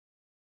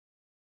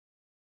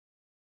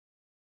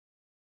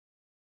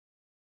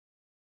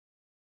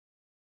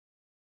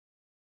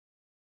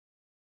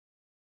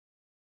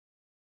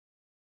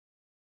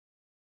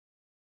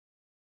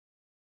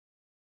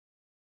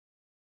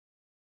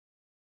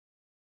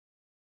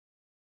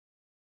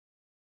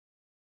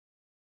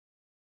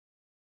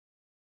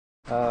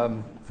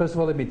First of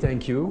all, let me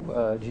thank you,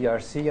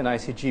 JRC and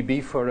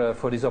ICGEB,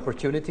 for this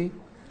opportunity.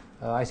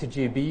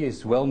 ICGEB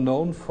is well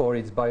known for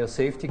its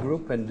biosafety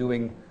group and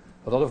doing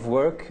a lot of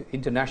work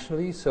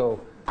internationally,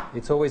 so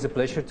it's always a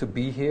pleasure to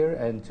be here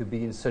and to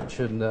be in such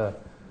a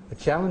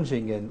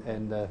challenging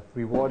and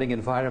rewarding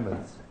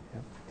environment.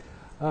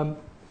 Yeah.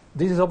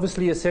 This is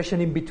obviously a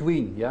session in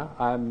between. Yeah,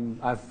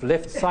 I've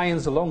left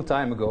science a long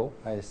time ago.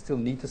 I still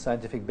need a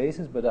scientific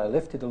basis, but I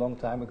left it a long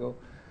time ago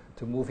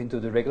to move into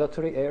the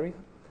regulatory area.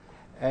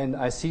 And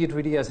I see it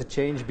really as a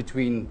change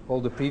between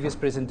all the previous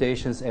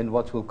presentations and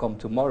what will come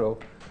tomorrow,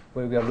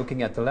 where we are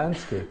looking at the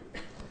landscape.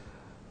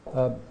 I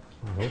hope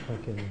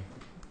I can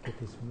get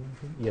this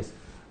moving. Yes,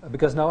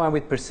 because now I'm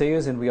with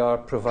PERSEUS and we are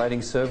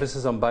providing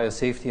services on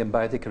biosafety and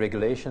biotech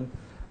regulation.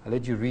 I'll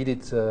let you read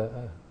it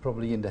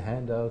probably in the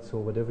handouts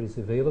or whatever is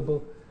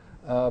available.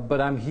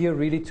 But I'm here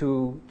really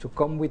to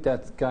come with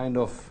that kind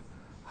of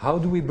how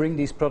do we bring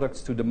these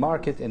products to the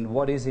market and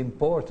what is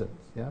important.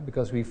 Yeah?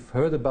 Because we've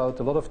heard about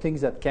a lot of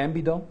things that can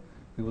be done.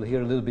 We will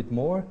hear a little bit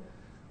more.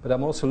 But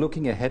I'm also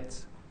looking ahead.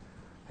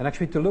 And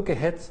actually to look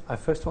ahead, I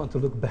first want to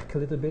look back a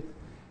little bit,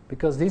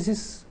 because this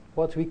is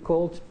what we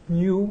called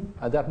new.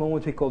 At that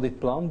moment we called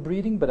it plant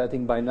breeding, but I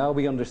think by now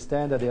we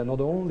understand that they are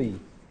not only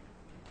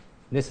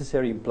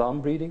necessary in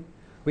plant breeding.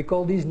 We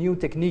call these new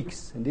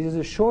techniques, and this is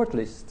a short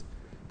list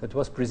that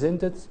was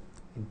presented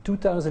in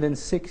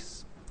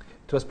 2006.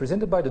 It was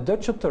presented by the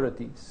Dutch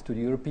authorities to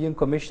the European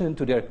Commission and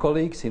to their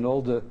colleagues in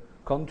all the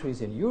countries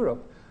in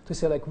Europe to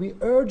say, like, we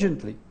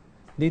urgently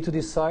need to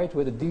decide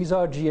whether these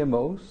are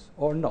GMOs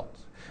or not.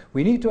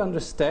 We need to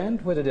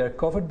understand whether they're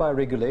covered by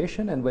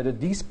regulation and whether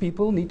these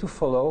people need to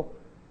follow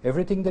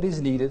everything that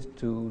is needed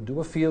to do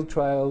a field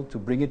trial, to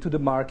bring it to the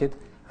market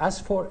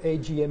as for a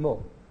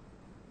GMO.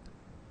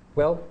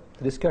 Well,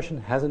 the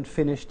discussion hasn't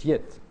finished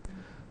yet.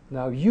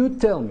 Now you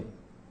tell me,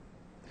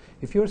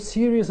 if you're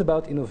serious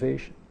about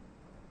innovation,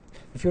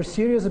 if you're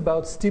serious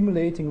about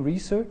stimulating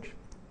research,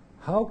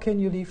 how can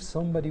you leave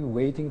somebody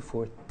waiting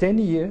for 10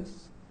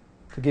 years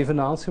to give an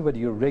answer whether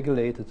you're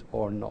regulated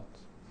or not?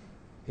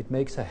 It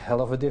makes a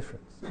hell of a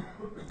difference.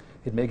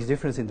 It makes a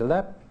difference in the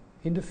lab,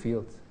 in the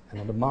field,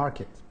 and on the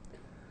market.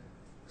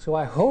 So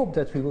I hope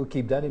that we will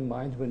keep that in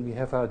mind when we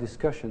have our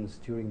discussions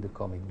during the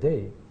coming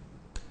day.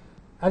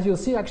 As you'll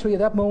see, actually, at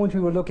that moment, we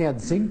were looking at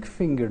zinc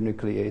finger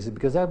nucleases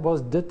because that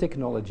was the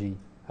technology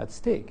at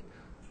stake.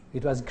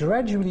 It was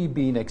gradually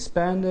being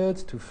expanded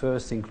to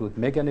first include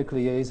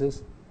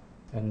meganucleases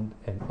and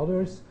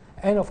others.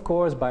 And of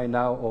course, by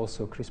now,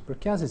 also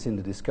CRISPR-Cas is in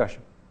the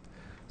discussion.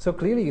 So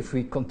clearly, if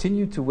we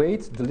continue to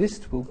wait, the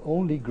list will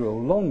only grow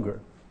longer.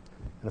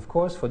 And of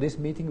course, for this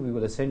meeting, we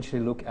will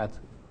essentially look at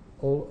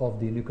all of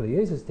the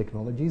nucleases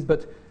technologies.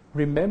 But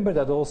remember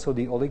that also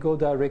the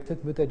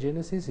oligo-directed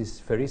mutagenesis is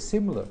very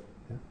similar.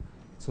 Yeah?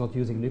 It's not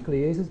using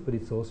nucleases, but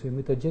it's also a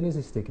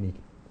mutagenesis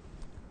technique.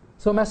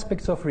 Some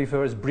aspects of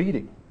reverse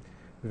breeding.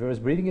 Reverse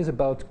breeding is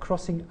about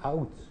crossing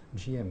out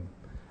GM,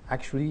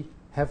 actually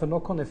have a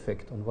knock-on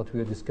effect on what we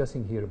are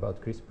discussing here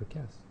about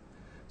CRISPR-Cas.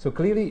 So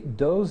clearly,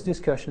 those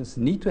discussions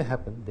need to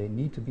happen. They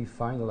need to be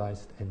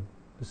finalized, and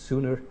the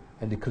sooner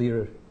and the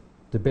clearer,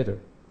 the better.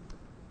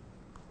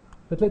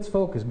 But let's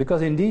focus,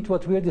 because indeed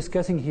what we are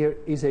discussing here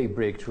is a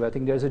breakthrough. I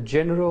think there's a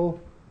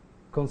general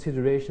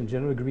consideration,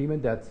 general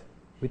agreement that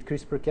with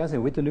CRISPR-Cas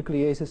and with the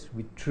nucleases,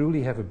 we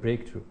truly have a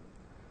breakthrough.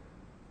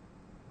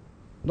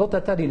 Not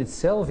that that in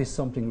itself is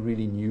something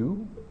really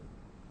new,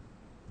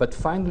 but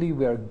finally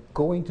we are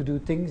going to do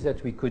things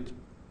that we could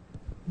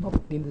not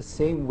in the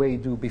same way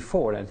do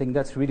before. And I think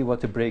that's really what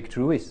the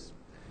breakthrough is.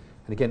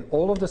 And again,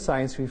 all of the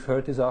science we've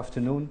heard this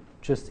afternoon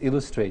just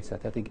illustrates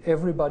that. I think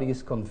everybody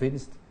is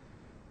convinced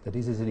that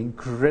this is an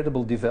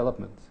incredible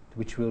development,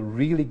 which will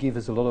really give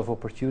us a lot of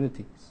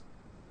opportunities.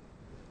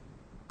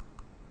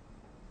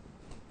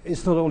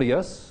 It's not only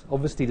us.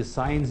 Obviously, the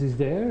science is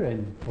there,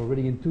 and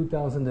already in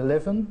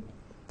 2011,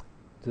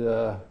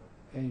 the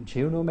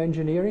genome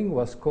engineering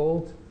was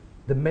called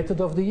the method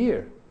of the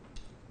year.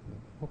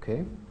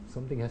 Okay,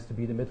 something has to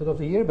be the method of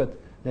the year, but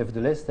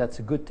nevertheless, that's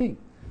a good thing.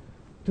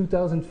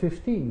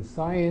 2015,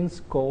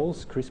 science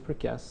calls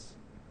CRISPR-Cas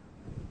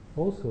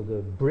also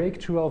the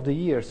breakthrough of the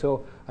year.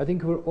 So I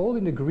think we're all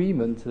in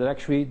agreement that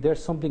actually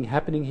there's something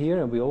happening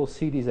here, and we all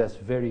see this as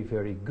very,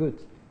 very good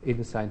in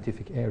the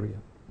scientific area.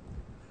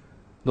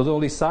 Not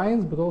only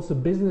science, but also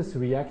business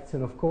reacts,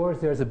 and of course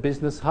there's a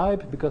business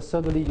hype because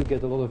suddenly you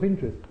get a lot of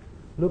interest.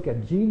 Look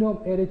at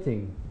genome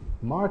editing,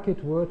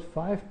 market worth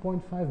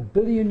 $5.5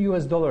 billion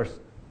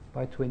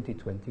by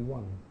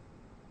 2021.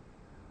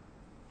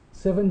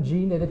 7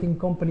 gene editing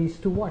companies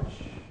to watch.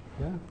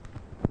 Yeah?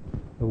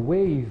 A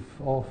wave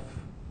of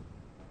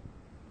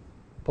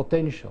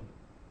potential.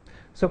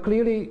 So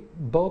clearly,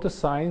 both the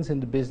science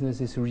and the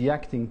business is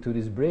reacting to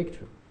this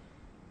breakthrough.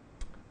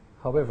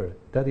 However,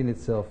 that in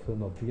itself will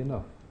not be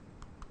enough.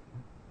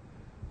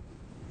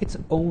 It's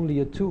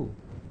only a tool.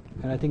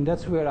 And I think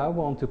that's where I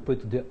want to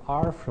put the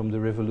R from the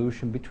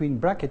revolution between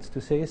brackets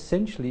to say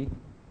essentially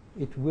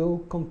it will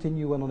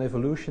continue on an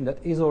evolution that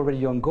is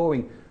already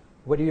ongoing.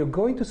 Whether you're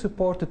going to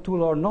support the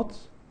tool or not,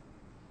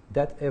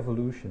 that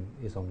evolution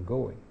is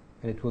ongoing,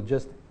 and it will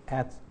just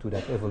add to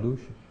that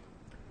evolution.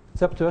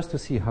 It's up to us to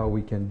see how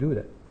we can do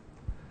that.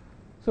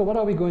 So what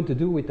are we going to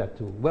do with that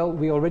tool? Well,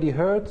 we already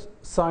heard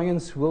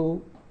science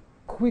will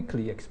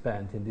quickly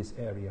expand in this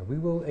area. We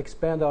will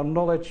expand our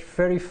knowledge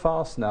very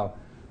fast now.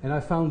 And I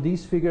found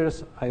these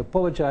figures, I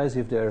apologize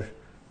if they're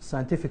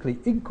scientifically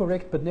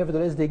incorrect, but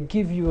nevertheless they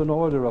give you an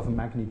order of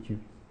magnitude.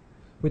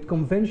 With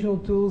conventional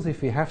tools,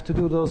 if we have to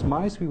do those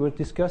mice we were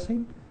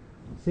discussing,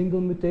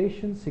 single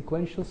mutations,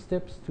 sequential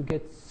steps to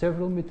get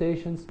several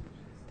mutations,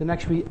 then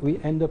actually we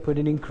end up with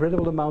an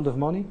incredible amount of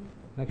money.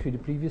 Actually, the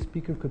previous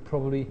speaker could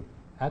probably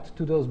add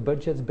to those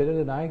budgets better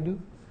than I do,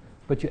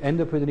 but you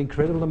end up with an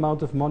incredible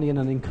amount of money and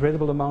an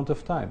incredible amount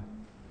of time.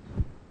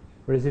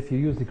 Whereas if you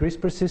use the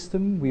CRISPR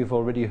system, we've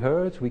already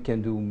heard we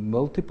can do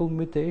multiple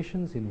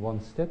mutations in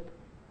one step.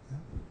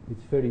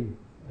 It's very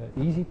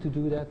easy to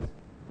do that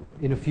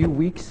in a few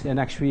weeks, and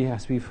actually,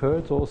 as we've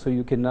heard, also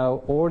you can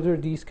now order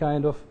these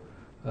kind of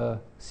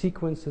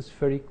sequences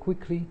very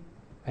quickly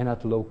and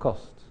at low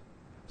cost.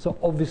 So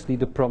obviously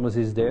the promise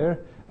is there,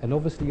 and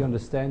obviously you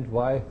understand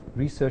why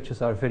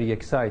researchers are very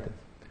excited.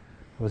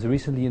 I was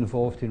recently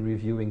involved in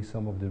reviewing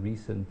some of the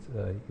recent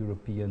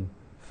European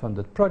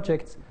funded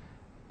projects,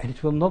 and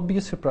it will not be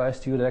a surprise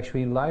to you that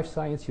actually in life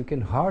science you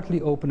can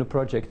hardly open a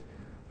project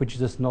which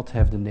does not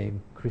have the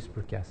name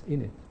CRISPR-Cas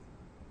in it.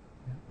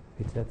 Yeah,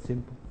 it's that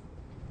simple.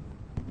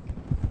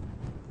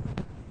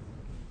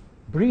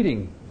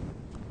 Breeding.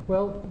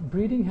 Well,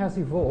 breeding has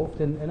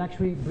evolved, and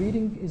actually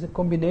breeding is a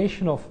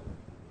combination of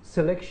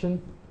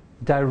selection,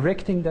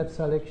 directing that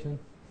selection,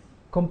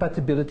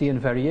 compatibility and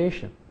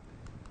variation.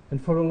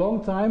 And for a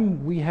long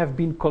time we have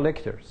been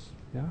collectors.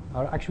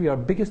 Yeah? Actually our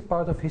biggest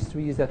part of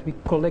history is that we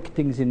collect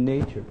things in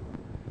nature.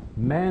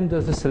 Man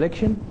does the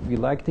selection, we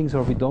like things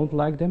or we don't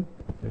like them.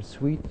 They're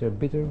sweet, they're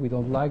bitter, we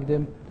don't like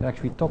them. They're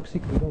actually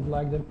toxic, we don't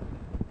like them.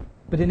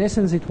 But in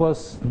essence it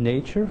was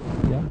nature,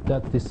 yeah,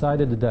 that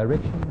decided the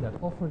direction, that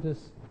offered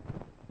us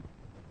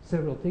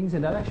several things,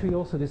 and that actually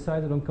also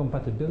decided on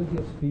compatibility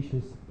of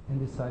species and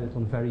decided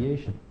on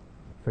variation.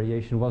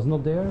 Variation was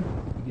not there,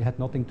 you had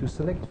nothing to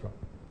select from.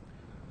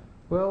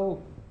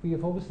 Well, we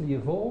have obviously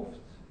evolved,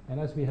 and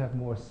as we have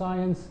more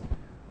science,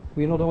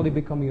 we're not only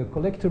becoming a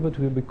collector, but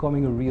we're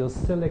becoming a real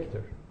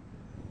selector.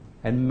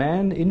 And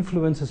man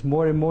influences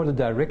more and more the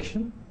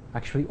direction.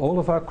 Actually, all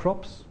of our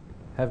crops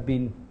have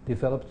been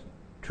developed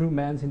through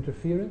man's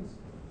interference.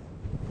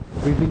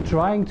 We've been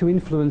trying to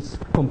influence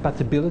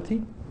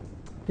compatibility,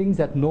 things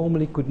that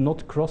normally could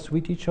not cross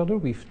with each other.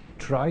 We've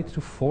tried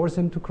to force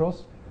them to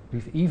cross.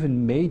 We've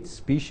even made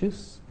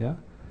species, yeah,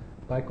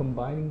 by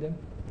combining them.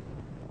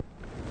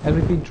 And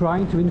we've been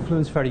trying to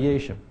influence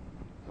variation.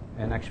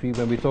 And actually,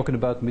 when we're talking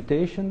about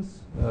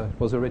mutations, it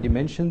was already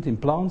mentioned in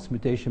plants,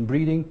 mutation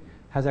breeding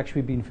has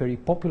actually been very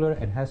popular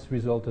and has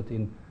resulted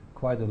in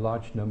quite a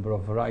large number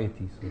of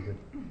varieties already.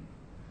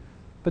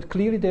 But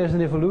clearly there's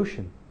an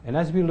evolution. And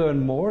as we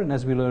learn more, and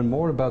as we learn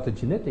more about the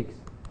genetics,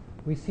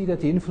 we see that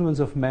the influence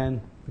of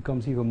man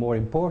becomes even more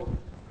important.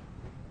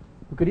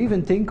 We could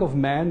even think of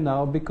man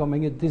now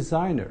becoming a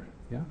designer.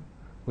 Yeah?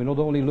 We're not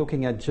only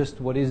looking at just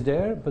what is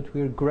there, but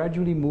we're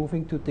gradually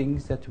moving to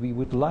things that we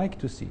would like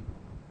to see.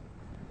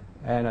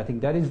 And I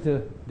think that is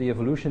the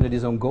evolution that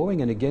is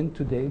ongoing, and again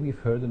today we've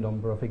heard a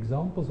number of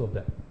examples of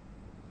that.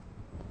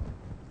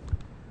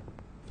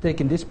 I've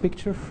taken this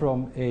picture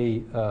from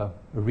a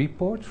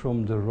report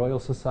from the Royal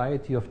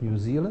Society of New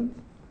Zealand,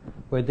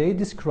 where they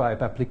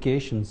describe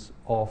applications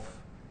of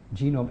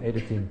genome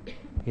editing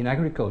in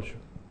agriculture.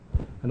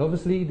 And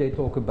obviously they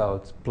talk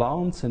about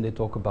plants and they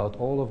talk about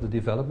all of the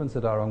developments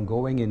that are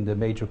ongoing in the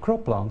major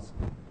crop plants,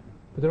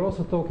 but they're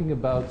also talking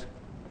about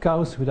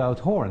cows without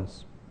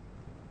horns.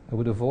 I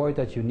would avoid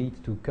that you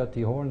need to cut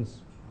the horns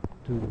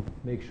to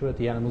make sure that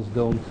the animals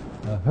don't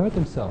hurt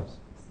themselves.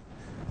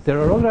 There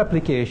are other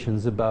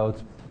applications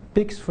about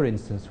pigs, for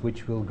instance,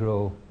 which will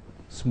grow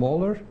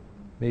smaller,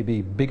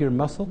 maybe bigger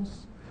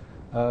muscles.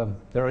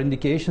 There are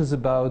indications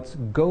about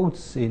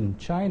goats in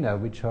China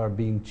which are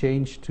being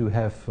changed to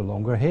have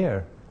longer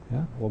hair,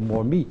 yeah, or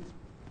more meat.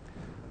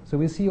 So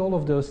we see all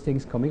of those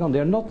things coming on.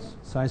 They're not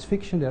science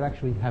fiction, they're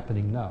actually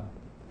happening now.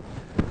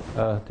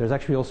 There's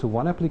actually also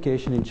one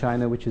application in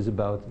China which is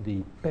about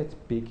the pet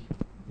pig,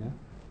 yeah,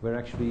 where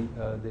actually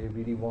they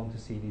really want to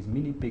see these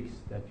mini pigs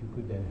that you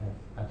could then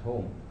have at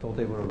home. Thought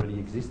they were already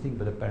existing,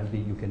 but apparently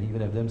you can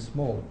even have them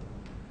small.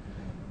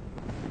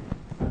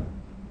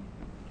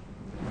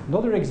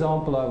 Another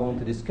example I want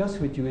to discuss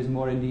with you is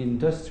more in the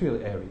industrial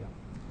area.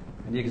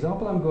 And the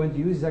example I'm going to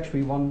use is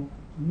actually one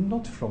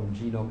not from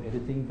genome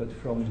editing, but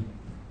from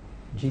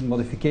gene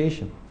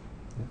modification.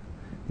 Yeah.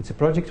 It's a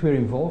project we're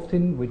involved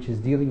in, which is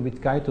dealing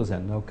with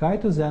chitosan. Now,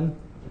 chitosan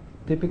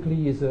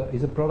typically is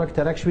a product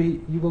that actually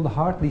you will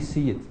hardly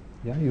see it.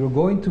 Yeah? You're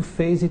going to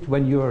face it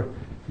when you're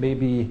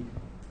maybe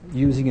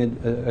using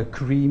a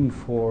cream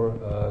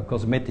for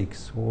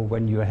cosmetics, or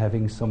when you're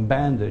having some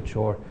bandage,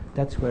 or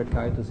that's where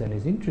chitosan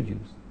is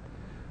introduced.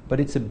 But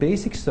it's a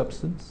basic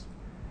substance,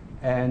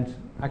 and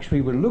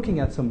actually we're looking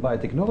at some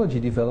biotechnology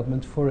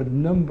development for a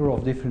number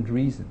of different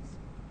reasons.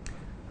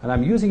 And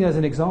I'm using it as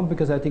an example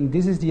because I think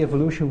this is the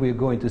evolution we're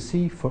going to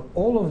see for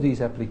all of these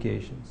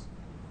applications.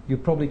 You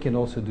probably can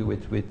also do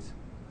it with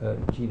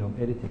genome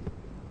editing.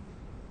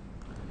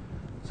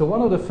 So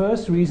one of the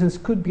first reasons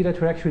could be that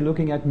we're actually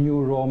looking at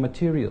new raw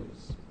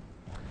materials.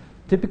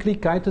 Typically,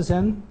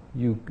 chitosan,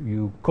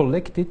 you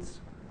collect it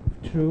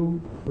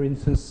through, for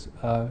instance,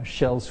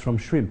 shells from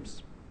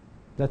shrimps.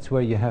 That's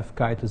where you have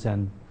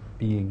chitosan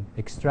being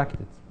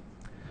extracted.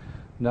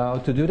 Now,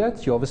 to do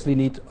that, you obviously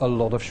need a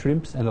lot of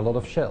shrimps and a lot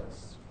of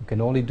shells. You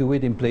can only do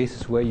it in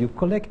places where you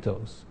collect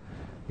those.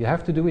 You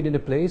have to do it in a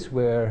place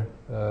where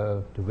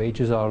the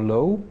wages are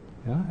low,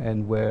 yeah,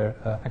 and where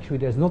actually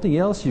there's nothing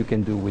else you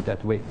can do with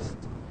that waste.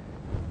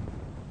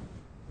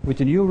 With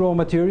the new raw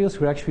materials,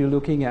 we're actually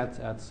looking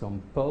at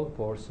some pulp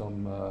or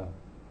some,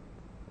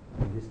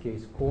 in this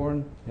case,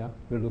 corn. Yeah?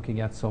 We're looking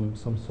at some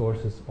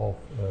sources of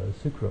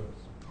sucrose.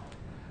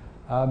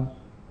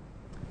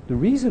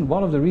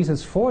 One of the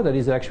reasons for that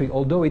is actually,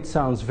 although it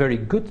sounds very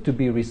good to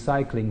be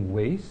recycling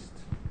waste,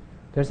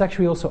 there's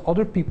actually also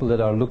other people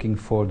that are looking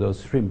for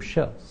those shrimp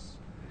shells.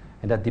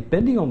 And that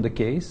depending on the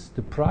case,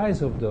 the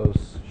price of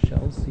those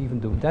shells,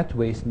 even though that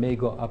waste may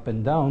go up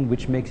and down,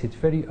 which makes it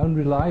very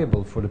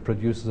unreliable for the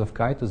producers of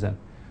chitosan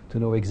to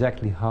know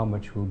exactly how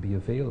much will be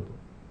available.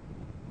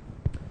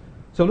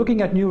 So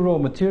looking at new raw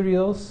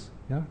materials,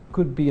 yeah,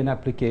 could be an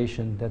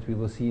application that we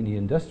will see in the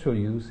industrial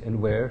use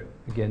and where,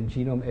 again,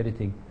 genome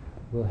editing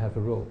will have a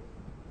role.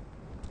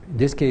 In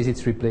this case,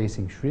 it's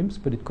replacing shrimps,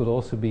 but it could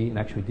also be, and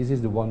actually this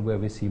is the one where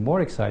we see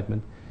more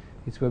excitement,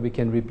 it's where we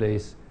can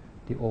replace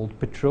the old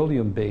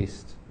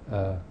petroleum-based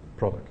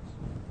products.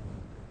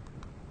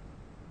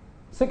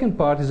 Second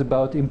part is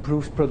about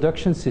improved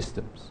production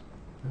systems.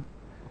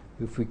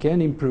 If we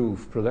can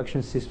improve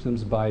production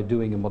systems by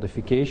doing a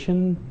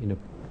modification in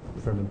a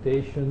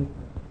fermentation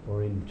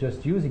or in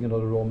just using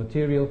another raw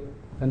material,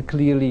 then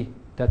clearly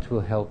that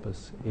will help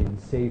us in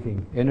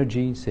saving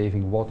energy,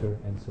 saving water,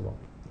 and so on.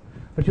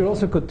 But you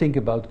also could think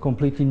about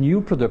completely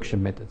new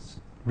production methods,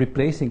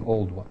 replacing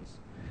old ones.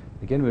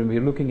 Again, when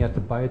we're looking at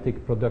the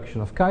biotech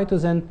production of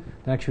chitosan,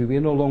 then actually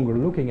we're no longer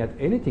looking at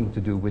anything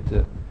to do with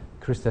the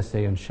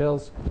crustacean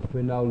shells.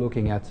 We're now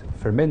looking at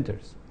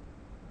fermenters,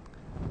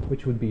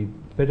 which would be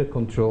better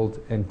controlled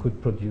and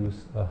could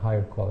produce a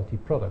higher quality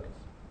product.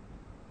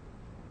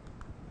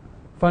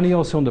 Finally,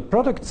 also on the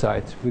product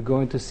side, we're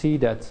going to see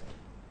that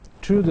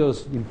through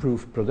those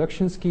improved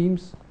production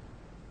schemes,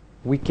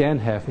 we can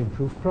have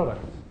improved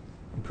products.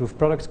 Improved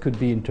products could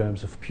be in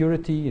terms of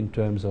purity, in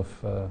terms of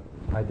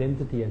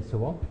identity, and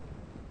so on.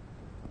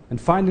 And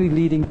finally,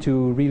 leading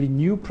to really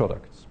new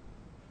products.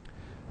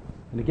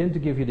 And again, to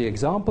give you the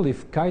example,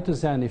 if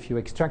you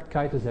extract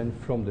chitosan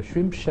from the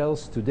shrimp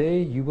shells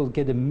today, you will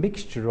get a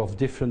mixture of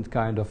different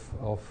kind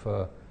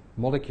of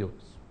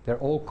molecules. They're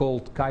all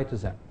called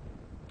chitosan.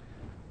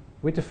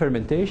 With the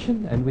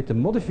fermentation and with the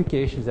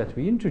modifications that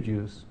we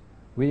introduce,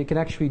 we can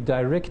actually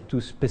direct to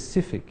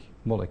specific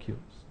molecules,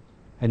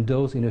 and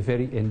those in a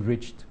very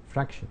enriched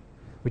fraction,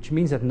 which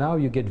means that now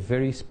you get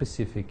very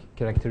specific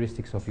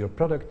characteristics of your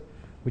product,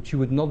 which you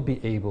would not be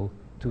able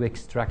to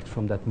extract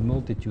from that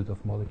multitude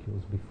of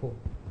molecules before.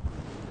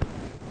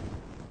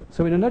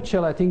 So in a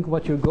nutshell, I think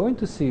what you're going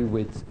to see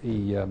with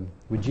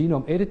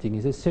genome editing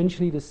is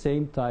essentially the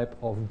same type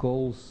of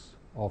goals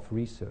of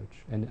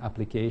research and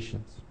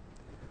applications.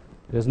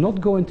 There's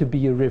not going to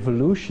be a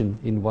revolution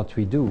in what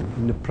we do.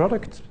 In the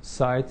product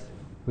side,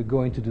 we're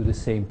going to do the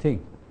same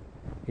thing.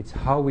 It's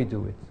how we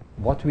do it,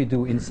 what we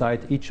do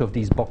inside each of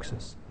these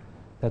boxes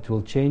that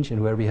will change,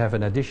 and where we have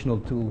an additional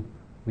tool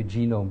with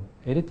genome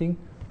editing,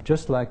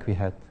 just like we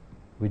had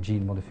with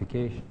gene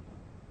modification.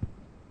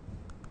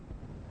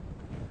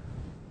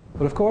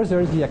 But of course, there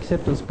is the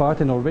acceptance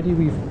part, and already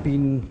we've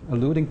been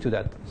alluding to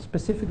that.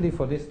 Specifically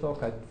for this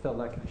talk, I felt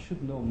like I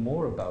should know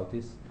more about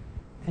this.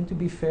 And to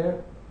be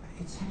fair,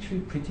 it's actually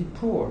pretty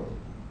poor.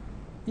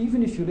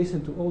 Even if you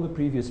listen to all the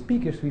previous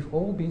speakers, we've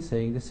all been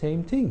saying the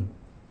same thing.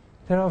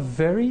 There are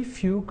very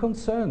few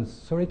concerns,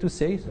 sorry to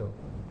say so.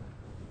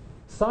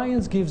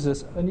 Science gives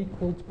us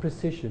unequaled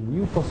precision,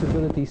 new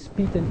possibilities,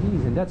 speed and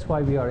ease, and that's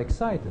why we are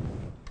excited.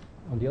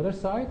 On the other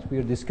side, we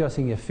are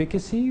discussing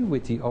efficacy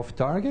with the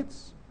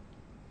off-targets.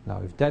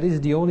 Now, if that is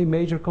the only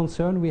major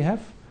concern we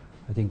have,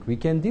 I think we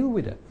can deal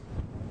with it.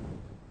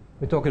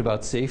 We're talking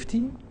about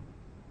safety.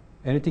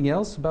 Anything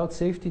else about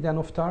safety than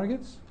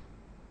off-targets?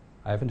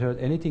 I haven't heard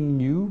anything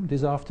new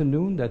this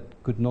afternoon that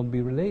could not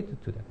be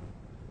related to that.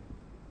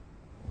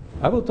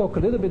 I will talk a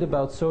little bit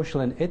about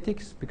social and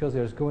ethics, because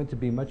there's going to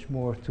be much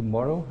more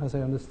tomorrow, as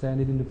I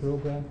understand it in the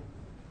program.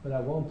 But I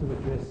want to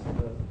address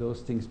those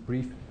things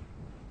briefly.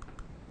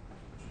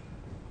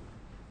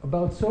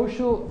 About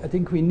social, I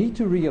think we need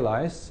to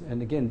realize,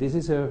 and again, this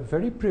is a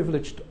very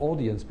privileged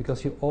audience,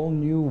 because you all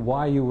knew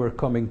why you were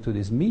coming to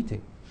this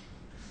meeting.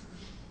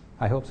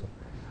 I hope so.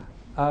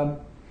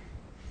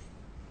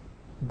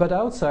 But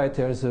outside,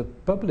 there's a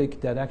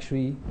public that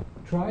actually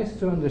tries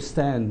to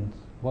understand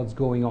what's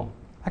going on.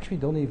 Actually,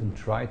 don't even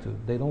try to.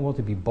 They don't want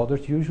to be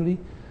bothered usually.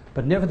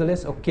 But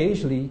nevertheless,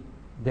 occasionally,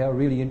 they are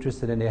really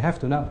interested, and they have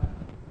to. Now,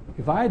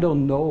 If I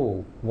don't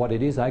know what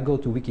it is, I go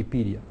to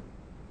Wikipedia.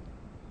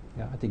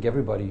 Yeah, I think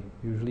everybody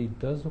usually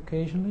does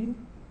occasionally.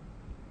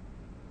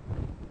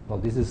 Well,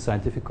 this is a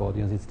scientific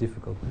audience, it's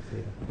difficult to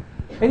say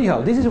that.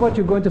 Anyhow, this is what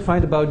you're going to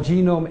find about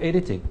genome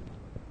editing.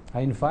 I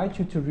invite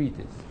you to read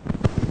this.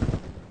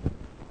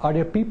 Are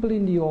there people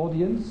in the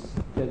audience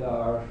that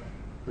are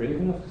brave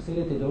enough to say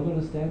that they don't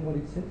understand what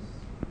it says?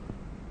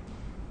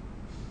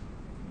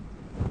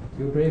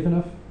 You're brave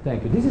enough?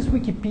 Thank you. This is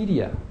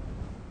Wikipedia.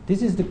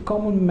 This is the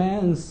common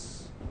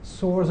man's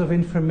source of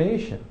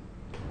information.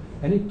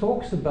 And it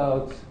talks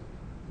about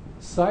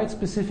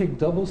site-specific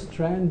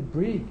double-strand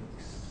breaks.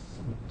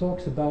 It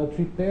talks about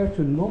repair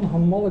to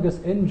non-homologous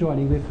end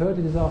joining. We've heard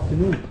it this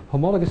afternoon.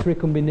 Homologous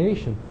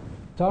recombination.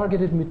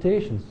 Targeted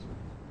mutations.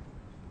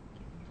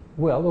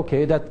 Well,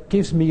 okay, that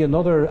gives me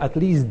another at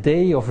least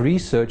day of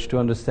research to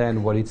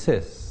understand what it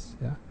says.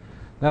 Yeah?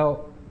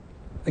 Now,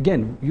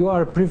 again, you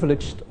are a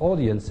privileged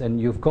audience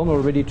and you've gone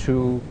already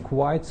through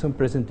quite some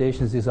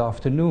presentations this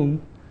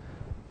afternoon,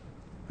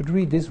 but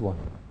read this one.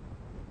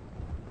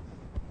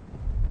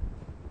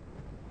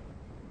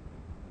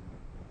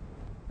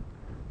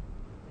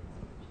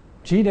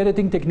 Gene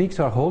editing techniques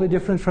are wholly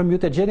different from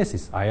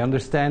mutagenesis. I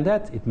understand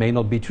that. It may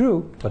not be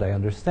true, but I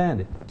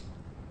understand it.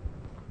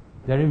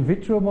 They're in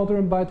vitro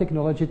modern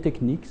biotechnology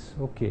techniques.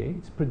 Okay,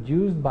 it's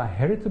produced by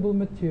heritable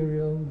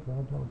material, blah,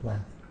 blah, blah.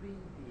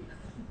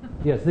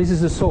 Yes, this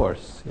is a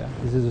source. Yeah,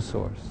 this is a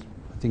source.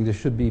 I think this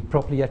should be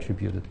properly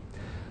attributed.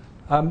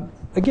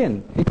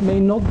 Again, it may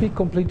not be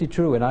completely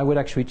true, and I would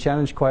actually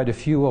challenge quite a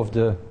few of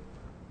the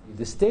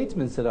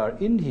statements that are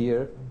in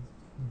here,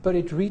 but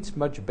it reads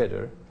much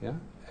better. Yeah?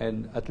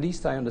 And at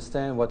least I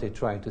understand what they're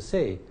trying to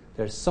say.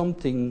 There's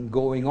something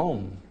going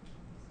on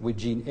with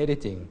gene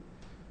editing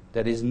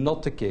that is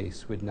not the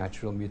case with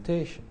natural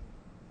mutation.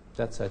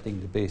 That's, I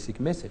think, the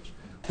basic message,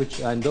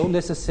 which I don't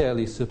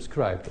necessarily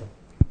subscribe to.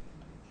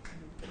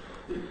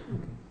 Okay.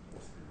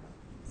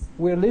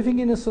 We're living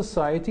in a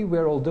society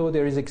where, although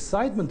there is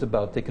excitement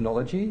about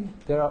technology,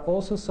 there are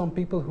also some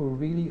people who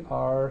really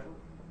are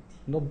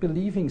not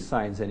believing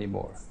science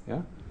anymore.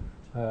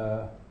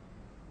 Yeah?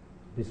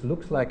 This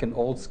looks like an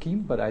old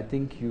scheme, but I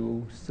think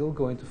you're still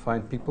going to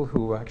find people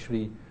who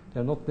actually,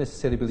 they're not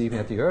necessarily believing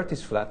that the Earth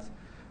is flat,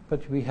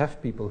 but we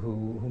have people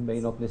who may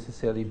not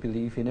necessarily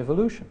believe in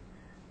evolution.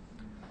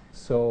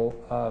 So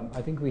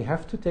I think we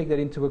have to take that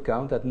into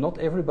account, that not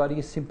everybody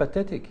is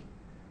sympathetic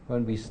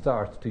when we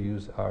start to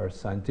use our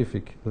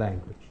scientific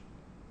language.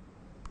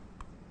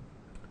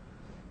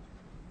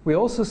 We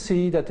also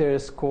see that there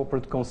is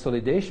corporate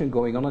consolidation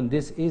going on, and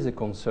this is a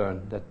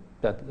concern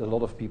that a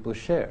lot of people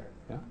share.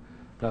 Yeah?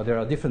 Now, there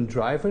are different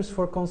drivers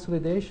for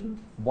consolidation.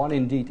 One,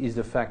 indeed, is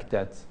the fact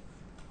that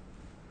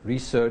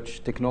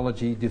research,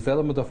 technology,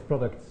 development of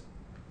products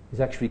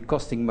is actually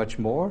costing much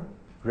more.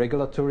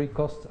 Regulatory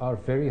costs are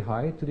very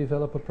high to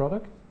develop a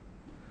product.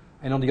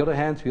 And on the other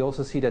hand, we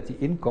also see that the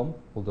income,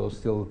 although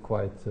still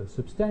quite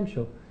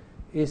substantial,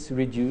 is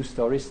reduced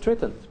or is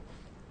threatened.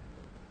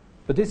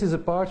 But this is a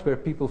part where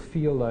people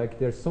feel like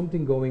there's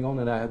something going on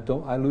and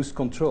I lose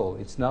control.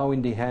 It's now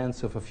in the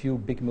hands of a few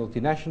big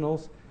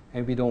multinationals,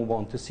 and we don't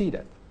want to see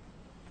that.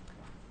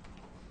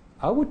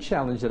 I would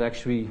challenge that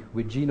actually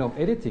with genome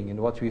editing and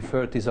what we've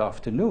heard this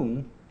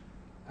afternoon,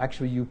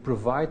 actually you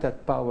provide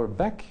that power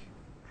back.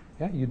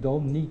 Yeah? You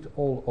don't need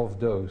all of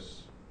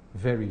those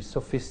very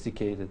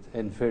sophisticated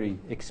and very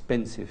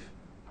expensive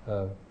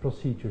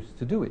procedures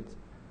to do it.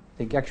 I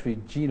think actually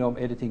genome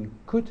editing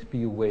could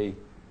be a way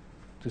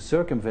to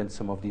circumvent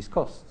some of these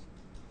costs.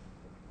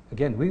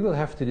 Again, we will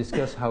have to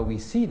discuss how we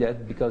see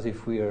that, because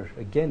if we are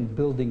again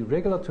building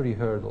regulatory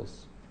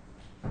hurdles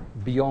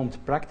beyond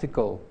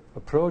practical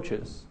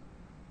approaches,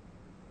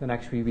 then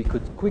actually we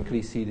could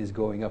quickly see this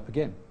going up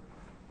again.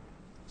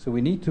 So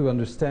we need to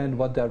understand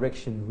what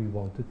direction we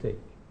want to take.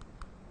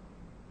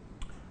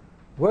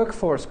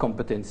 Workforce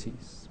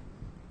competencies.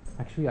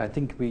 Actually, I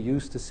think we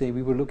used to say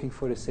we were looking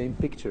for the same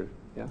picture.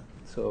 Yeah,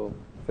 so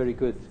very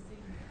good.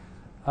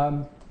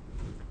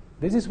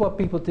 This is what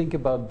people think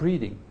about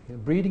breeding.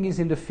 Breeding is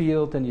in the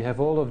field, and you have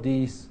all of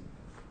these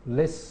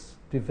less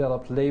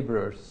developed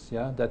laborers,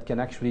 yeah, that can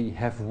actually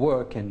have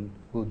work and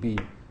will be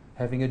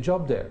having a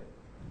job there.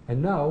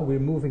 And now we're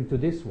moving to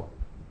this one,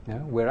 yeah,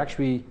 where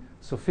actually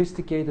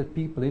sophisticated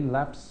people in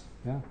labs,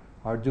 yeah,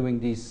 are doing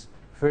these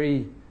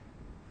very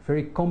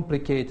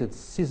complicated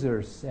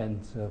scissors and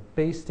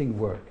pasting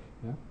work.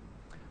 Yeah?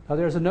 Now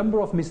there's a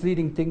number of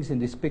misleading things in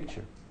this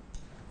picture.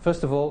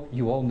 First of all,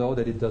 you all know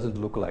that it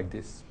doesn't look like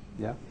this.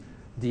 Yeah?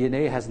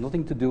 DNA has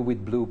nothing to do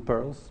with blue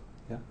pearls.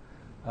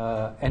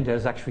 Yeah? And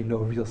there's actually no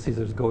real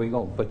scissors going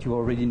on, but you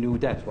already knew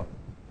that one.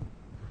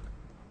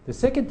 The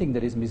second thing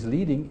that is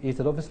misleading is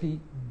that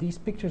obviously these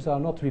pictures are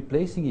not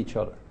replacing each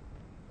other.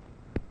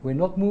 We're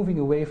not moving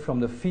away from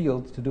the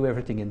field to do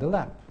everything in the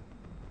lab.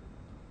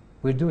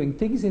 We're doing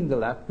things in the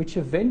lab which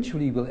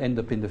eventually will end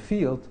up in the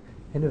field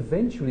and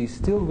eventually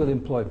still will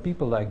employ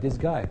people like this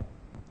guy.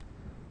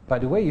 By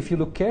the way, if you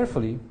look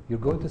carefully, you're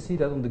going to see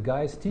that on the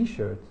guy's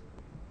t-shirt,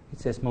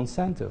 it says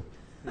Monsanto.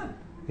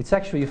 It's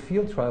actually a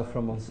field trial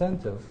from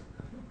Monsanto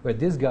where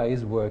this guy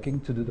is working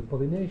to do the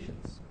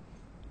pollinations.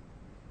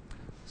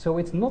 So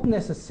it's not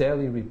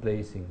necessarily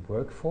replacing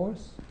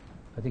workforce.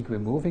 I think we're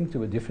moving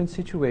to a different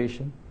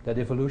situation, that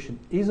evolution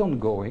is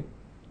ongoing,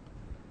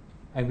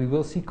 and we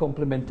will see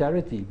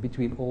complementarity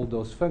between all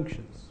those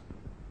functions.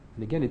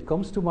 And again, it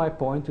comes to my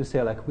point to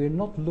say, like, we're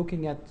not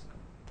looking at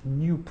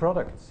new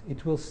products.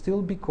 It will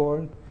still be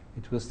corn,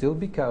 it will still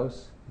be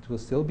cows, it will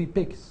still be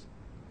pigs.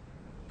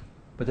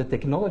 But the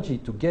technology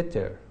to get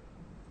there,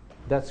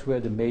 that's where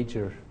the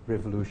major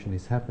revolution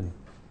is happening.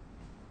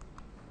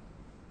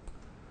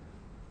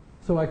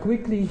 So I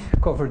quickly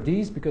covered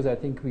these because I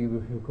think we're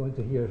going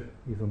to hear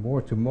even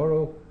more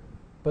tomorrow.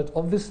 But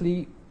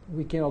obviously,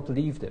 we cannot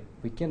leave them.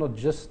 We cannot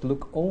just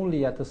look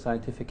only at the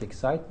scientific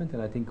excitement,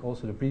 and I think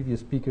also the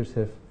previous speakers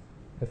have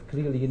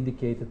clearly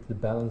indicated the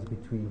balance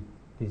between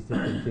these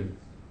different things.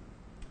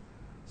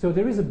 So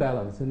there is a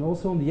balance, and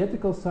also on the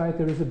ethical side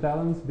there is a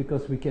balance,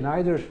 because we can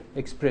either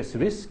express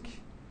risk,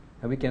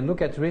 and we can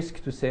look at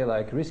risk to say,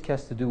 like, risk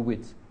has to do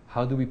with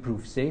how do we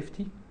prove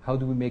safety, how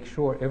do we make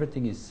sure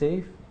everything is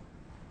safe,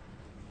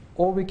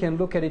 or we can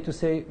look at it to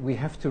say we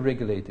have to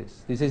regulate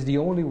this. This is the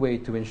only way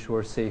to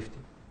ensure safety.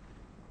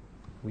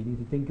 We need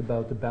to think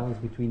about the balance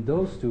between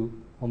those two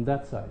on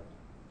that side.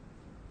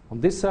 On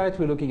this side,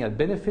 we're looking at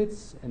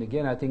benefits, and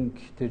again, I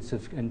think there's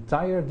an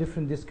entire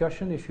different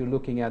discussion if you're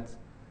looking at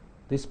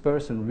this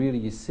person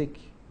really is sick,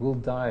 will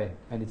die,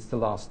 and it's the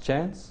last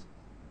chance,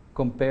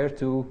 compared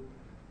to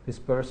this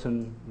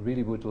person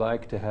really would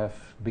like to have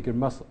bigger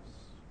muscles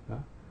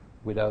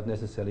without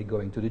necessarily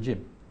going to the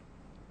gym.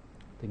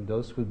 I think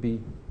those would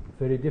be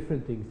very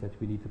different things that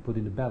we need to put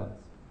in the balance.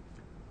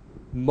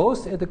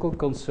 Most ethical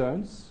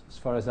concerns, as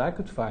far as I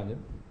could find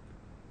them,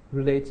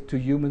 relate to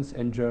humans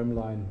and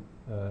germline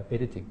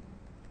editing,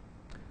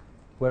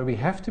 where we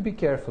have to be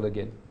careful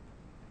again.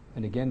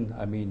 And again,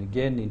 I mean,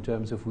 again, in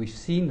terms of we've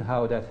seen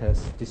how that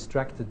has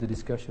distracted the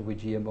discussion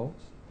with GMOs,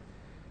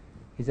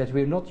 is that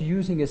we're not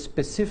using a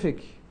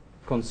specific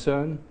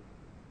concern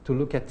to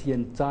look at the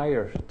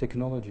entire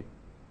technology.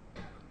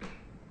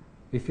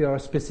 If you are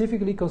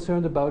specifically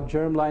concerned about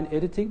germline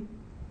editing,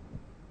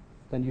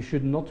 then you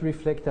should not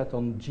reflect that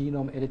on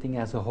genome editing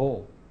as a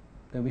whole.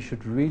 Then we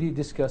should really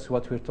discuss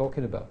what we're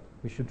talking about.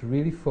 We should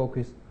really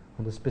focus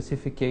on the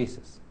specific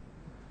cases.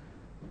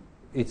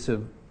 It's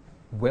a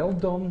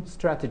well-done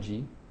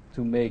strategy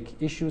to make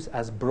issues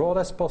as broad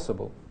as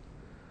possible.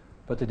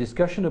 But the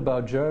discussion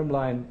about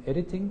germline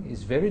editing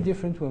is very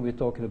different when we're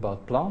talking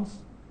about plants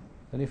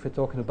than if we're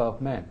talking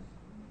about man.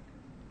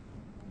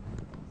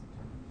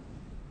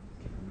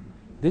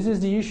 This is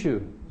the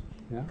issue.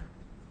 Yeah?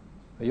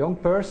 A young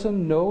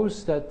person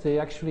knows that they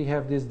actually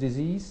have this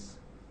disease,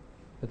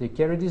 that they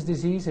carry this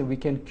disease, and we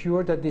can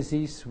cure that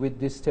disease with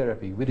this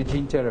therapy, with a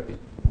gene therapy.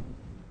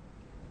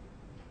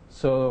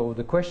 So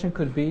the question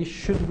could be,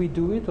 should we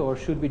do it or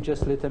should we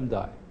just let them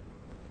die?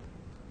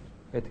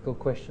 Ethical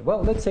question.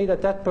 Well, let's say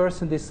that that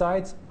person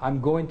decides,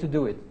 I'm going to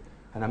do it.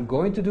 And I'm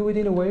going to do it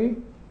in a way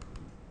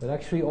that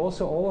actually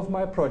also all of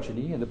my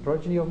progeny and the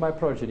progeny of my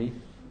progeny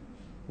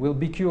will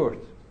be cured.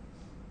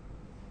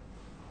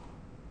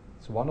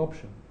 It's one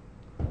option.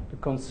 The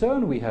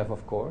concern we have,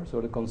 of course,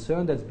 or the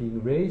concern that's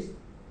being raised,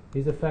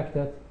 is the fact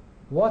that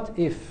what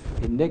if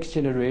in next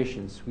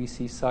generations we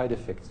see side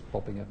effects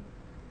popping up?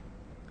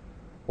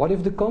 What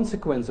if the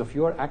consequence of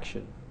your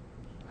action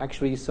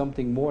actually is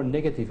something more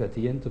negative at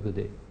the end of the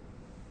day?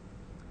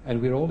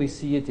 And we only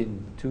see it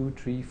in 2,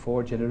 3,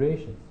 4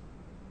 generations.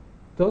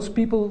 Those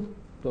people,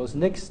 those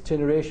next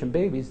generation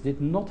babies,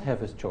 did not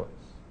have a choice.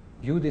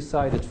 You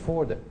decided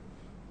for them.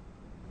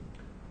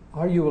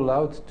 Are you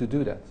allowed to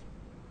do that?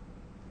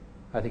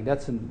 I think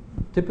that's a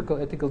typical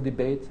ethical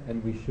debate,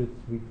 and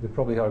we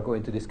probably are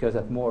going to discuss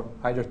that more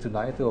either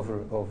tonight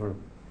over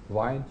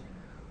wine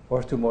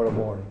or tomorrow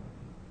morning.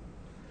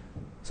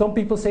 Some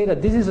people say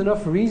that this is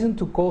enough reason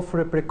to call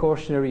for a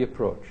precautionary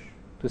approach,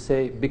 to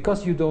say,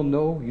 because you don't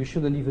know, you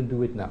shouldn't even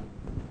do it now.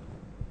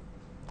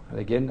 And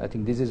again, I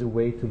think this is a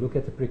way to look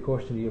at the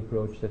precautionary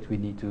approach that we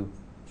need to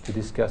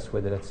discuss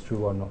whether that's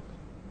true or not.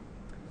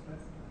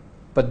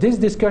 But this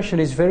discussion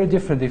is very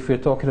different if we're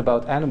talking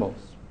about animals.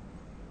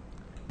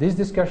 This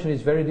discussion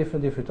is very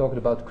different if we're talking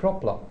about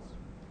crop plants.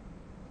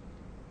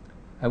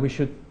 And we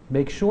should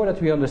make sure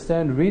that we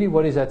understand really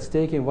what is at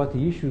stake and what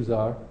the issues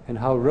are and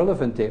how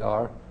relevant they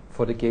are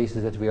for the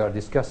cases that we are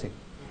discussing.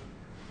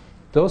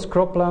 Those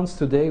crop plants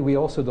today, we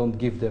also don't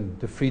give them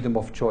the freedom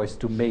of choice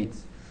to mate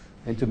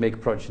and to make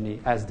progeny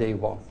as they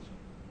want.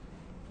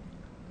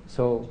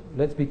 So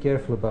let's be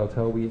careful about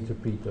how we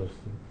interpret those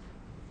things.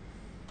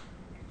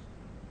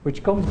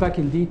 Which comes back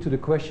indeed to the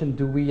question,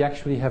 do we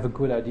actually have a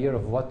good idea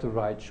of what the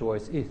right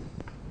choice is?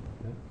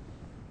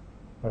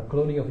 Our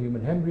cloning of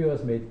human embryo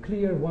has made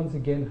clear once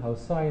again how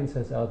science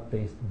has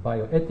outpaced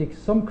bioethics.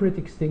 Some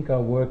critics think our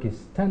work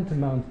is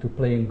tantamount to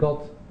playing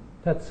God.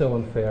 That's so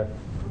unfair.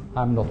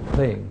 I'm not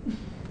playing.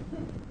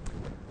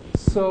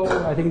 So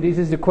I think this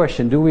is the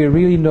question. Do we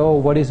really know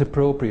what is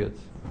appropriate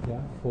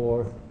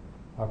for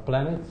our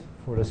planet,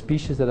 for the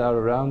species that are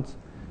around,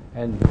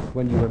 And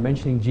when you were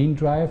mentioning gene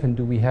drive, and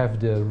do we have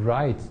the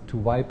right to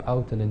wipe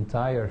out an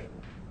entire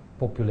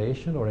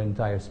population or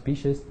entire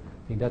species,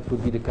 I think that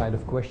would be the kind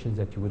of questions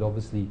that you would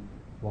obviously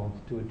want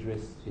to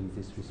address in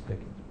this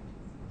respect.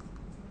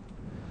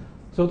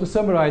 So to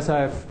summarize,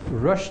 I've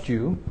rushed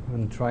you.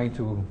 I'm trying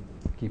to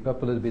keep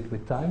up a little bit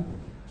with time.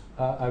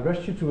 I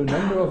rushed you to a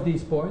number of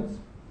these points.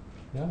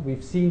 Yeah,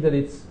 we've seen that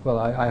it's, well,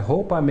 I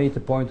hope I made the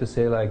point to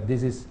say, like,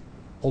 this is,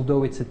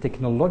 although it's a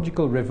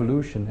technological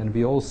revolution and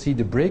we all see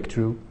the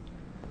breakthrough,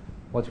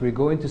 what we're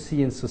going to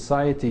see in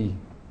society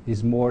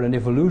is more an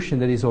evolution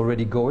that is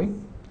already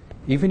going.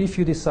 Even if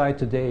you decide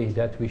today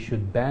that we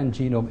should ban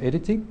genome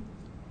editing,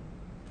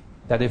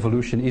 that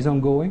evolution is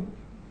ongoing.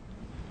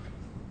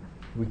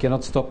 We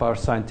cannot stop our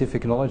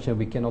scientific knowledge and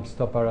we cannot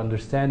stop our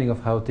understanding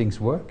of how things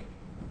work.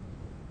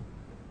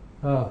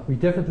 We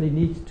definitely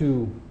need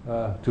to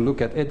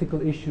look at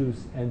ethical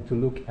issues and to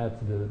look at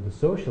the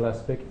social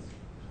aspects,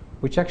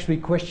 which actually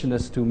question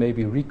us to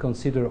maybe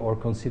reconsider or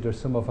consider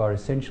some of our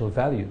essential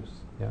values,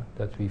 yeah,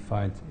 that we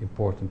find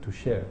important to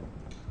share.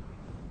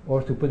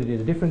 Or to put it in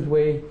a different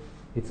way,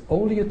 it's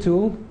only a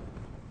tool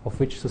of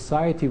which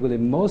society will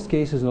in most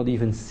cases not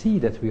even see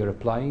that we are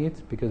applying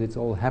it, because it's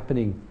all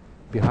happening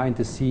behind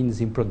the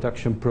scenes in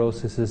production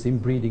processes, in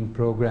breeding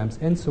programs,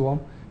 and so on.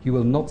 You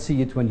will not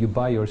see it when you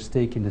buy your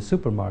steak in the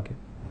supermarket.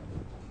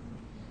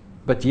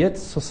 But yet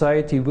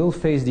society will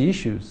face the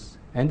issues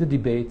and the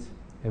debate,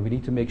 and we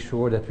need to make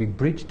sure that we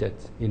bridge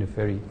that in a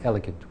very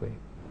elegant way.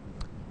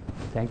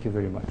 Thank you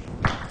very much.